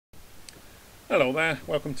Hello there,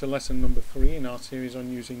 welcome to lesson number 3 in our series on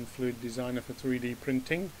using FluidDesigner for 3D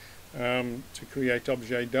printing to create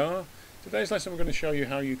Objet. Today's lesson we're going to show you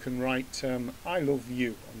how you can write I love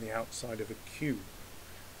you on the outside of a cube.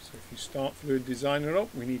 So if you start FluidDesigner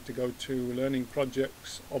up, we need to go to Learning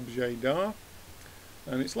Projects Objet,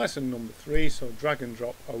 and it's lesson number 3, so drag and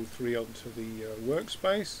drop O3 onto the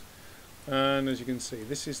workspace. And as you can see,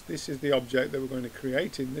 this is the object that we're going to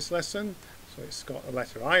create in this lesson. So it's got a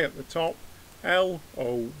letter I at the top, L,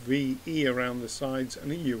 O, V, E around the sides,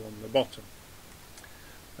 and a U on the bottom.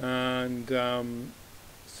 And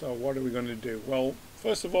so what are we going to do? Well,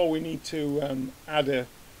 first of all, we need to add a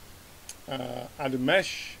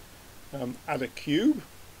mesh, add a cube,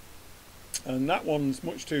 and that one's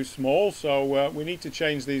much too small, so we need to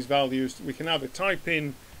change these values. We can either type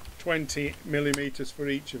in 20 millimeters for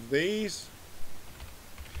each of these,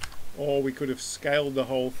 or we could have scaled the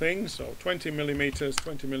whole thing, so 20 millimeters,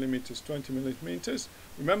 20 millimeters, 20 millimeters.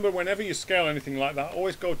 Remember, whenever you scale anything like that,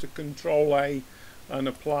 always go to Control A and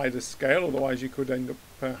apply the scale, otherwise you could end up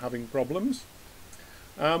having problems.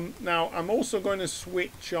 Now I'm also going to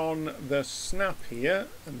switch on the snap here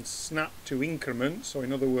and snap to increment. So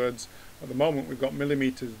in other words, at the moment we've got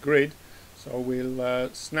millimeters grid, so we'll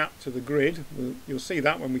snap to the grid. You'll see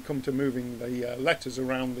that when we come to moving the letters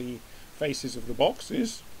around the faces of the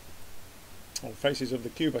boxes, or faces of the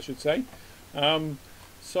cube I should say. Now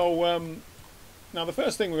the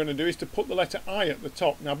first thing we're going to do is to put the letter I at the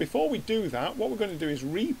top. Now before we do that, what we're going to do is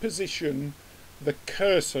reposition the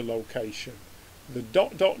cursor location. The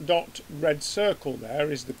dot dot dot red circle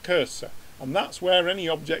there is the cursor, and that's where any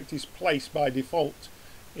object is placed by default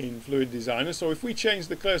in FluidDesigner. So if we change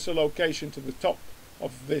the cursor location to the top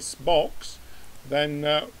of this box, then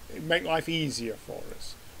it make life easier for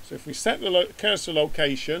us. So if we set the cursor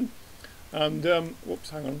location, and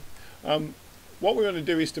whoops, hang on, what we're going to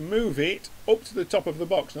do is to move it up to the top of the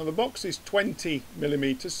box. Now the box is 20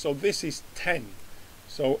 millimeters, so this is 10.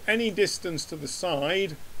 So any distance to the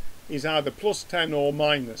side is either plus 10 or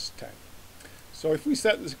minus 10. So if we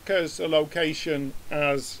set the cursor location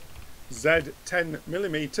as Z 10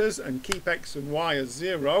 millimeters and keep X and Y as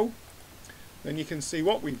 0, then you can see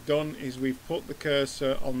what we've done is we've put the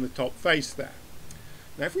cursor on the top face there.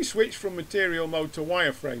 Now if we switch from material mode to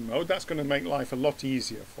wireframe mode, that's going to make life a lot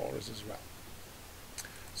easier for us as well.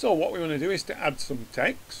 So what we want to do is to add some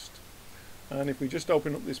text, and if we just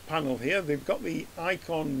open up this panel here, they've got the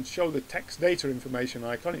icon show the text data information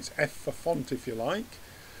icon. It's F for font if you like,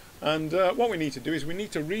 and what we need to do is we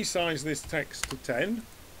need to resize this text to 10,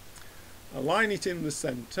 align it in the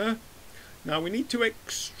center. Now we need to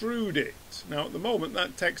extrude it. Now at the moment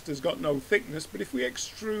that text has got no thickness, but if we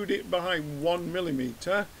extrude it by 1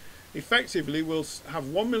 millimeter, effectively we'll have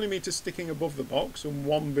 1 millimeter sticking above the box and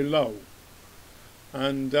 1 below.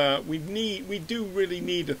 And we do really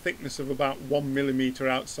need a thickness of about 1 millimeter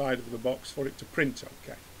outside of the box for it to print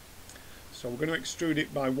okay. So we're going to extrude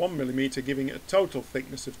it by 1 millimeter, giving it a total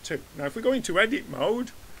thickness of 2. Now if we go into edit mode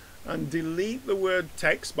and delete the word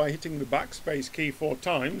text by hitting the backspace key 4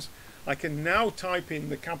 times, I can now type in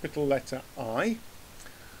the capital letter I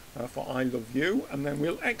for I love you, and then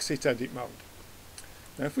we'll exit edit mode.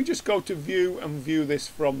 Now if we just go to view and view this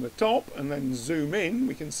from the top and then zoom in,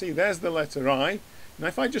 we can see there's the letter I. Now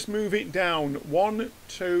if I just move it down 1,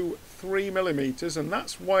 2, 3 millimeters, and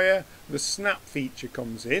that's where the snap feature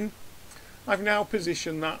comes in, I've now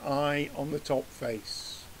positioned that I on the top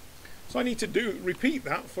face. So I need to repeat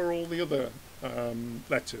that for all the other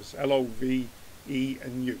letters, L, O, V, E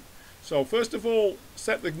and U. So first of all,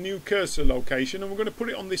 set the new cursor location, and we're going to put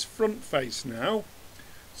it on this front face now.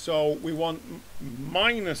 So we want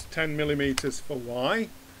minus 10 millimeters for Y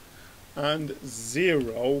and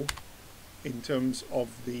 0 in terms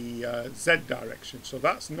of the Z direction. So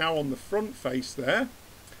that's now on the front face there.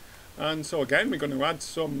 And so again, we're going to add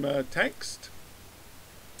some text,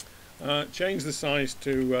 change the size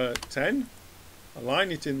to 10,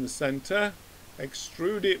 align it in the center,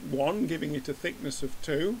 extrude it 1, giving it a thickness of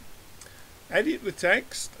 2. Edit the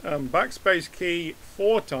text, backspace key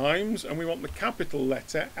 4 times, and we want the capital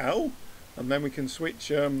letter L, and then we can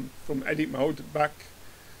switch from edit mode back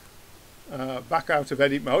out of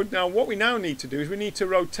edit mode. Now what we now need to do is we need to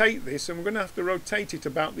rotate this, and we're going to have to rotate it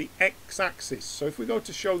about the x-axis. So if we go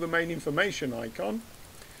to show the main information icon,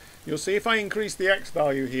 you'll see if I increase the x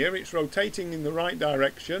value here, it's rotating in the right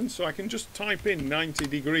direction, so I can just type in 90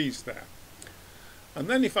 degrees there. And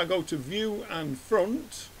then if I go to view and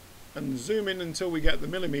front and zoom in until we get the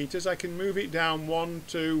millimeters, I can move it down 1,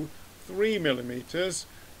 2, 3 millimeters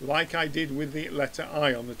like I did with the letter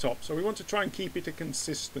I on the top. So we want to try and keep it a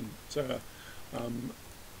consistent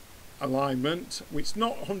alignment. It's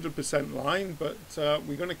not 100% line, but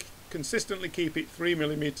we're going to consistently keep it 3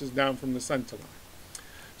 millimeters down from the center line.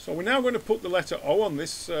 So we're now going to put the letter O on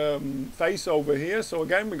this face over here. So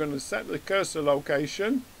again, we're going to set the cursor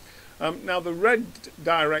location. Now the red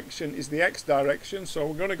direction is the X direction, so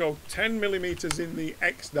we're going to go 10 millimeters in the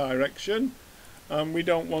X direction. We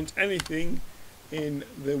don't want anything in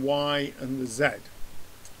the Y and the Z.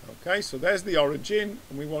 Okay, so there's the origin,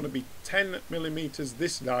 and we want to be 10 millimeters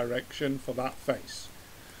this direction for that face.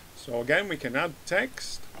 So again, we can add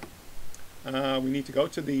text. We need to go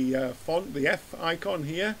to the font, the F icon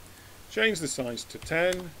here, change the size to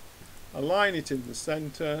 10, align it in the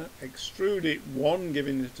center, extrude it 1,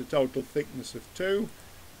 giving it a total thickness of 2,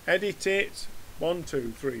 edit it, 1,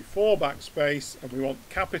 2, 3, 4 backspace, and we want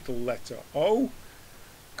capital letter O.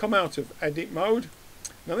 Come out of edit mode.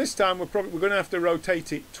 Now this time we're going to have to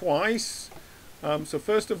rotate it twice. So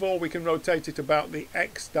first of all, we can rotate it about the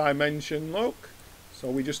X dimension look. So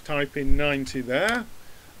we just type in 90 there.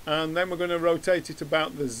 And then we're going to rotate it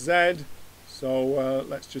about the Z. So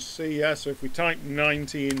let's just see, yeah, so if we type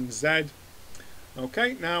 90 in Z.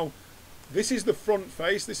 Okay, now this is the front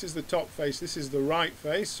face, this is the top face, this is the right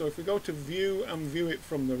face. So if we go to view and view it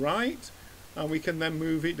from the right, and we can then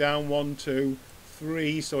move it down 1, 2,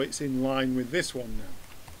 3, so it's in line with this one now.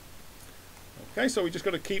 Okay, so we just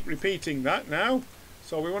got to keep repeating that now.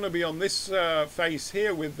 So we want to be on this face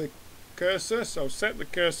here with the cursor. So set the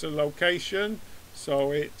cursor location.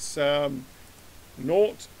 So it's 0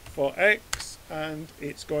 for X, and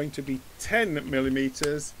it's going to be 10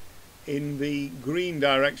 millimeters in the green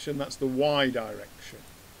direction. That's the Y direction.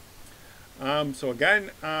 So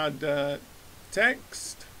again, add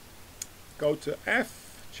text. Go to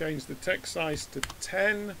F. Change the text size to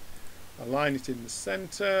 10. Align it in the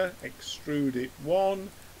center, extrude it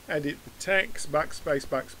 1, edit the text, backspace,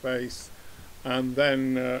 backspace, and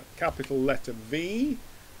then capital letter V.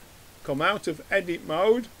 Come out of edit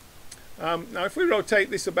mode. Now if we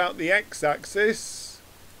rotate this about the X-axis,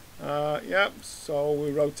 yep, so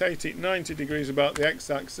we rotate it 90 degrees about the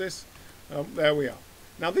X-axis, there we are.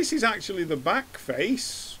 Now this is actually the back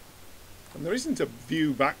face, and there isn't a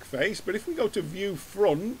view back face, but if we go to view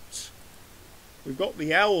front, we've got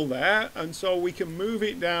the L there, and so we can move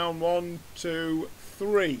it down 1, 2,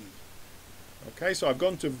 3. Okay, so I've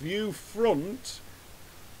gone to view front,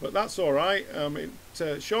 but that's all right.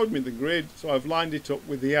 It showed me the grid, so I've lined it up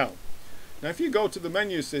with the L. Now if you go to the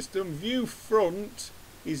menu system, view front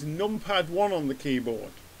is numpad 1 on the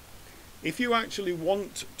keyboard. If you actually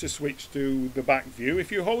want to switch to the back view,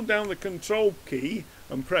 if you hold down the control key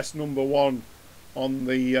and press number 1 on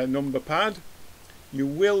the number pad, you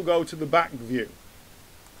will go to the back view.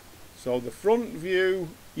 So the front view,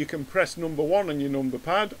 you can press number 1 on your number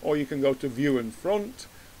pad, or you can go to view and front.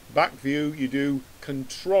 Back view, you do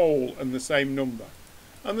control and the same number.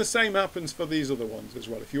 And the same happens for these other ones as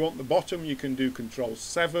well. If you want the bottom, you can do control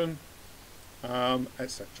 7,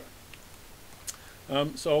 etc.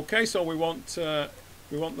 So okay, so we want the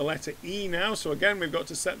letter E now. So again, we've got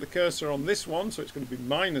to set the cursor on this one, so it's going to be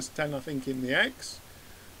 -10, I think, in the X.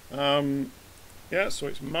 Yeah, so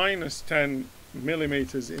it's -10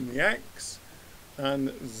 millimeters in the X,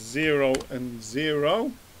 and 0 and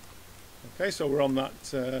 0. Okay, so we're on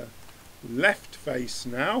that left face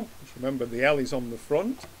now. Just remember the L is on the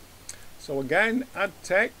front. So again, add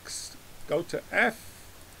text, go to F,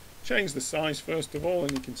 change the size first of all,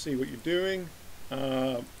 and you can see what you're doing.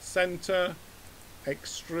 Center,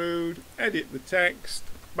 extrude, edit the text,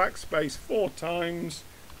 backspace 4 times,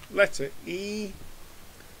 letter E.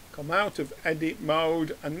 Come out of edit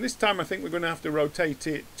mode, and this time I think we're going to have to rotate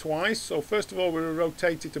it twice. So first of all, we'll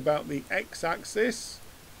rotate it about the X-axis.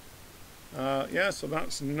 Yeah, so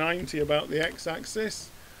that's 90 about the X-axis,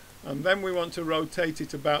 and then we want to rotate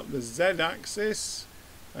it about the Z-axis,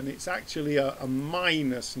 and it's actually a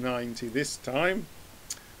 -90 this time.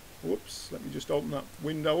 Whoops, let me just open that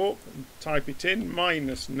window up and type it in.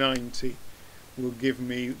 -90 will give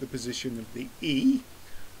me the position of the E.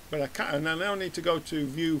 But I now need to go to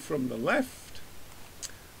view from the left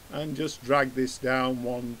and just drag this down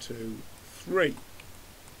 1, 2, 3.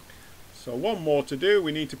 So one more to do.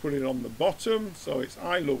 We need to put it on the bottom. So it's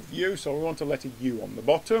I love you. So we want a letter U on the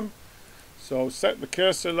bottom. So set the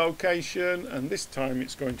cursor location, and this time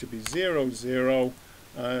it's going to be 0, 0,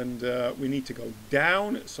 and we need to go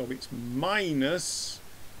down. So it's -10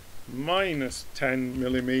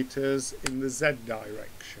 millimeters in the Z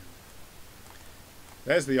direction.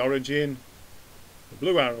 There's the origin. The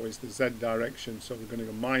blue arrow is the Z direction, so we're going to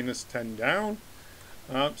go -10 down.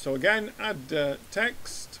 So again, add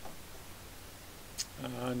text,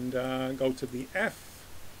 and go to the F,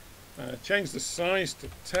 Change the size to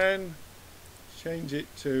 10, change it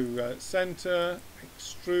to center,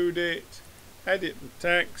 extrude it, edit the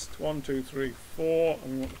text, 1, 2, 3, 4,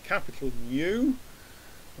 and we want the capital U.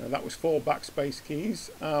 That was 4 backspace keys,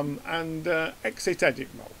 and exit edit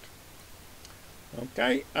mode.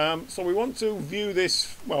 Okay, so we want to view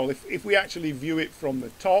this, well, if we actually view it from the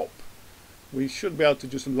top, we should be able to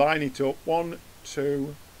just line it up. 1,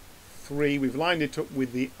 2, 3, we've lined it up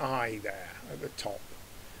with the eye there at the top.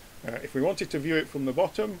 If we wanted to view it from the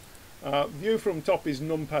bottom, view from top is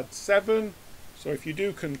numpad 7. So if you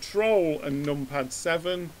do Control and numpad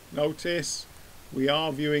 7, notice we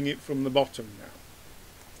are viewing it from the bottom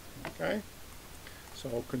now. Okay,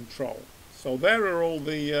 so Control. So there are all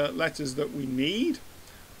the letters that we need.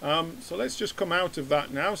 So let's just come out of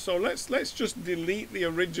that now. So let's just delete the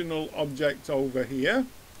original object over here,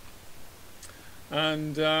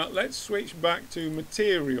 and let's switch back to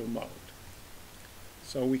material mode.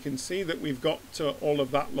 So we can see that we've got all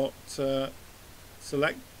of that lot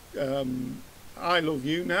select. I love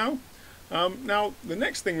you now. Now the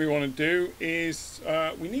next thing we want to do is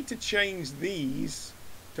we need to change these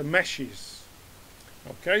to meshes.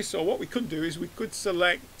 Okay, so what we could do is we could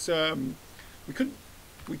select. We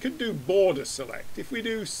could do border select. If we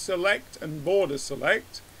do select and border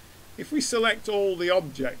select, if we select all the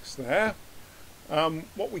objects there,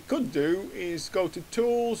 what we could do is go to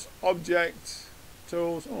Tools, Object,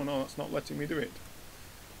 Tools. Oh no, that's not letting me do it.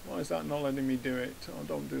 Why is that not letting me do it? Oh,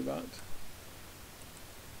 don't do that.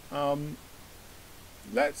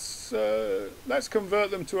 Let's convert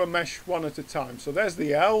them to a mesh one at a time. So there's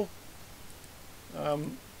the L,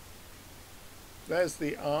 there's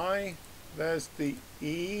the I, there's the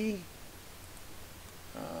E,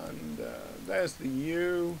 and there's the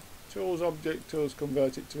U. Tools, Object, Tools,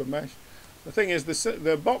 convert it to a mesh. The thing is,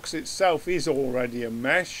 the box itself is already a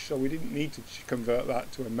mesh, so we didn't need to convert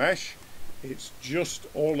that to a mesh. It's just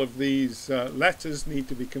all of these letters need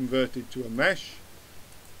to be converted to a mesh.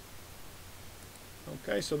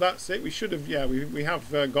 Okay, so that's it. We should have, yeah, we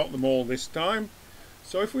have got them all this time.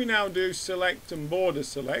 So if we now do select and border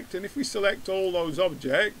select, and if we select all those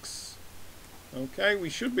objects, okay, we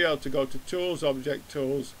should be able to go to Tools, Object,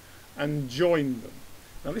 Tools, and join them.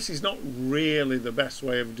 Now this is not really the best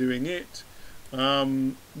way of doing it.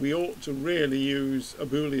 We ought to really use a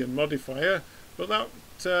Boolean modifier, but that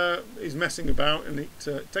is messing about, and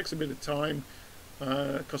it takes a bit of time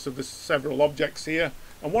because of the several objects here.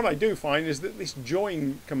 And what I do find is that this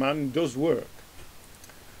join command does work.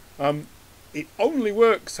 It only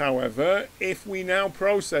works, however, if we now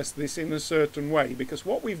process this in a certain way, because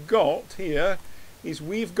what we've got here is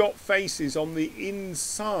we've got faces on the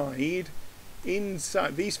inside.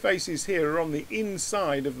 These faces here are on the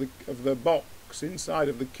inside of the box, inside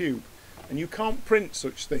of the cube, and you can't print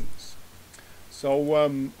such things. So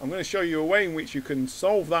I'm going to show you a way in which you can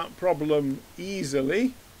solve that problem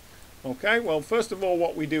easily. Okay, well, first of all,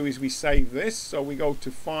 what we do is we save this. So we go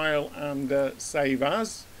to File and Save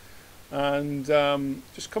As, and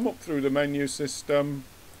just come up through the menu system,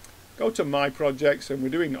 go to My Projects, and we're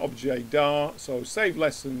doing Objet DAR. So save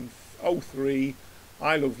lesson 03,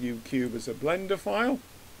 I Love You Cube as a Blender file.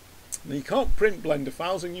 Now you can't print Blender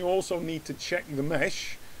files, and you also need to check the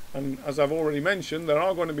mesh. And as I've already mentioned, there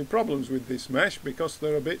are going to be problems with this mesh because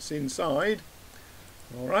there are bits inside.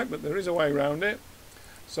 Alright, but there is a way around it.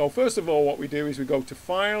 So first of all, what we do is we go to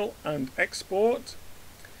File and Export.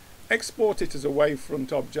 Export it as a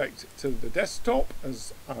wavefront object to the desktop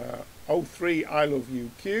as 03 I Love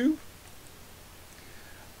You Cube.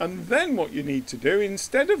 And then what you need to do,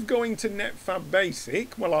 instead of going to Netfab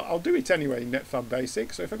Basic, well, I'll do it anyway in Netfab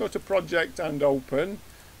Basic. So if I go to Project and Open,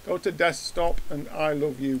 go to Desktop and I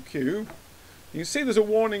Love You Cube, you can see there's a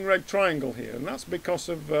warning red triangle here, and that's because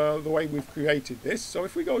of the way we've created this. So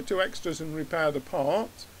if we go to Extras and Repair the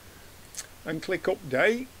Part and click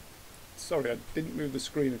Update, sorry, I didn't move the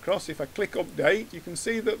screen across. If I click Update, you can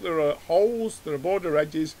see that there are holes, there are border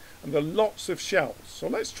edges, and there are lots of shells. So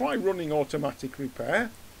let's try running automatic repair,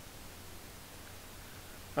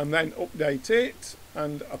 and then update it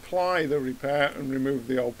and apply the repair and remove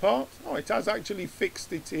the old part. Oh, it has actually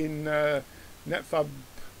fixed it in Netfab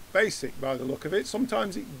Basic by the look of it.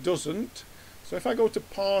 Sometimes it doesn't. So if I go to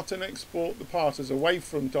Part and export the part as a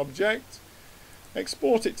wavefront object,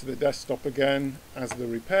 export it to the desktop again as the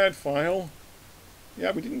repaired file,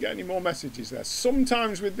 yeah, we didn't get any more messages there.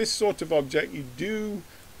 Sometimes with this sort of object you do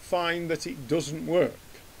find that it doesn't work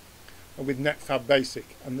with Netfab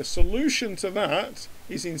Basic, and the solution to that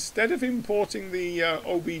is, instead of importing the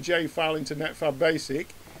OBJ file into Netfab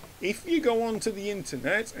Basic, if you go onto the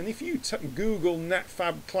internet and if you Google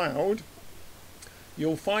Netfab Cloud,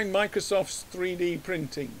 you'll find Microsoft's 3D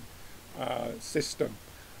printing system,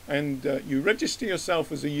 and you register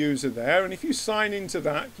yourself as a user there, and if you sign into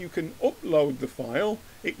that you can upload the file,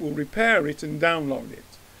 it will repair it and download it.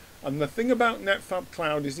 And the thing about NetFab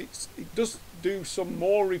Cloud is it does do some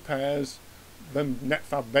more repairs than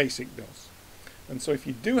NetFab Basic does. And so if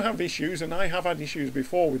you do have issues, and I have had issues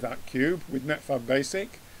before with that cube with NetFab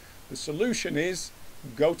Basic, the solution is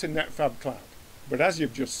go to NetFab Cloud. But as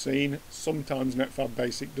you've just seen, sometimes NetFab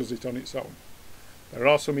Basic does it on its own. There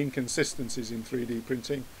are some inconsistencies in 3D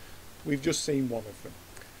printing. We've just seen one of them.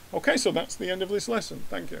 Okay, so that's the end of this lesson.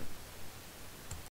 Thank you.